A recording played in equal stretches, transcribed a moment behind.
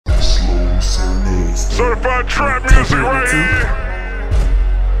Certified trap music right here.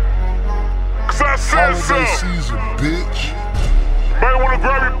 Cause I said so. Holiday season, bitch. Might wanna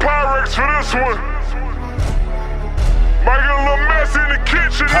grab your Pyrex for this one. Might get a little messy in the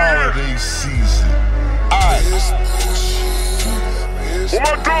kitchen here. Holiday season. Where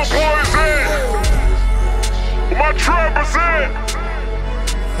my dope boys at? Where my trappers at?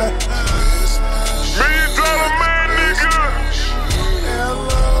 $1 million man, nigga.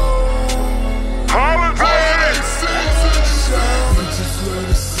 Holiday. Bitches love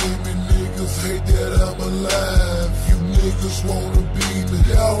to see me, niggas hate that I'm alive. You niggas wanna be me,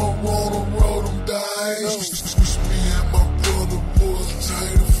 y'all don't wanna roll them dice. Wish me and my brother was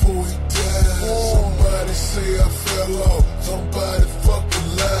tight before he died. Somebody say I fell off, somebody fucking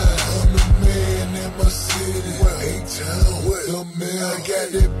lied. I'm the man in my city, A-Town. The man, I got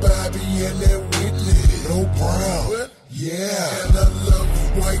that Bobby and that Whitney. No Brown, yeah. And I love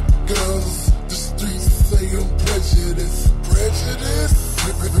white girls. The streets say I'm prejudiced.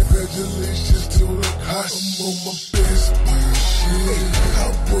 Congratulations to the hot. I'm on my best bullshit.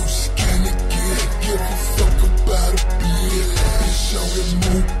 How broke can it get? Give a fuck about a bitch. Bitch, I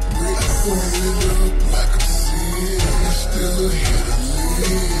remove brick. I throw it up like I'm sick. I'm still a hit of lead.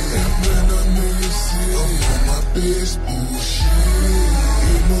 And when I'm in the city, I'm on my best bullshit.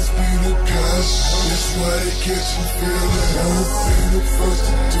 It must be the cash. That's why they catch me feeling. I won't be the first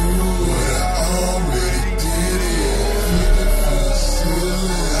to do it. I already did it.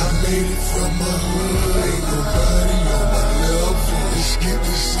 I made it from my hood, ain't nobody on my level. Let's get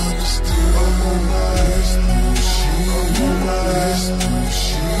this understood. I'm on my best bullshit. I'm on my best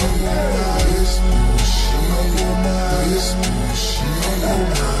bullshit. I'm on my best bullshit. I'm on my best bullshit. I'm on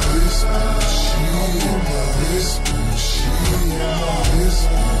my best bullshit. I'm on my best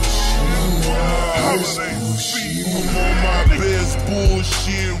bullshit. I'm on my best bullshit. I'm on my best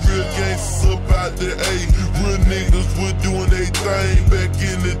bullshit. Real gangsters up out there, ayy. Real niggas were doing they thing back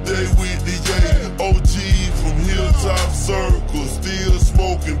in the day with the OGs from hilltop circles, still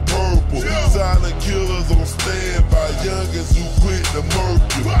smoking purple. Silent killers on standby, youngins who quit the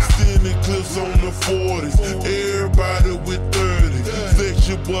murder. Standing clips on the 40s, everybody with 30. Flex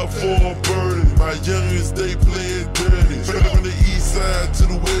your butt for a birdie. My youngins, they playing dirty. From the east side to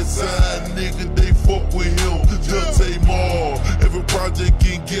the west side, nigga, they fuck with him. Dante Mall, every project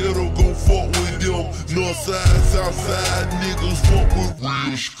in ghetto gon' fuck with them. North side, south side, niggas fuck with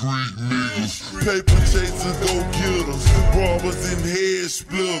real street niggas. Paper chasers, go getters, robbers and head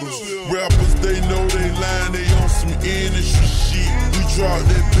splitters. Rappers, they know they lying, they on some industry shit. We drop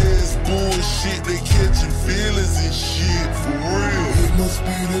that best bullshit, they catching feelings and shit, for real. It must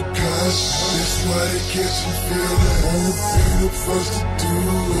be the cash, that's why they catching feelings. Wanna be the first to do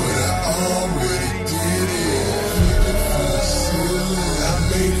it, I already did it. I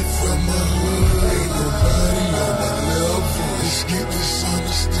made it from my hood, ain't nobody on my level. Let's get this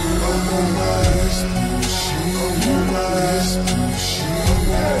understood. I'm on my best bullshit. I'm on my best bullshit. I'm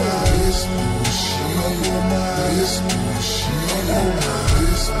on my best bullshit. I'm on my best bullshit. I'm on my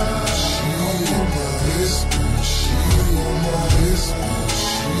best bullshit. I'm on my best bullshit.